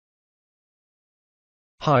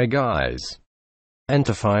Hi guys.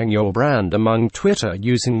 Entifying your brand among Twitter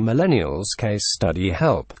using millennials case study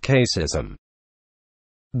help. Caseism.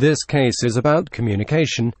 This case is about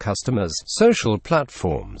communication, customers, social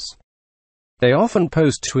platforms. They often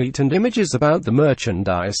post tweet and images about the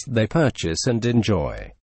merchandise they purchase and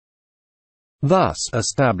enjoy. Thus,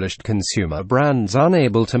 established consumer brands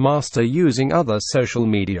unable to master using other social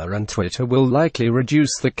media and Twitter will likely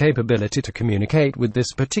reduce the capability to communicate with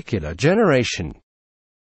this particular generation.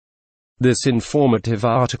 This informative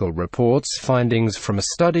article reports findings from a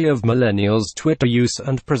study of millennials' Twitter use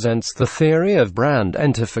and presents the theory of brand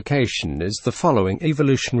entification is the following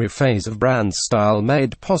evolutionary phase of brand style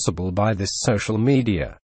made possible by this social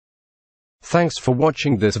media. Thanks for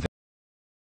watching this video.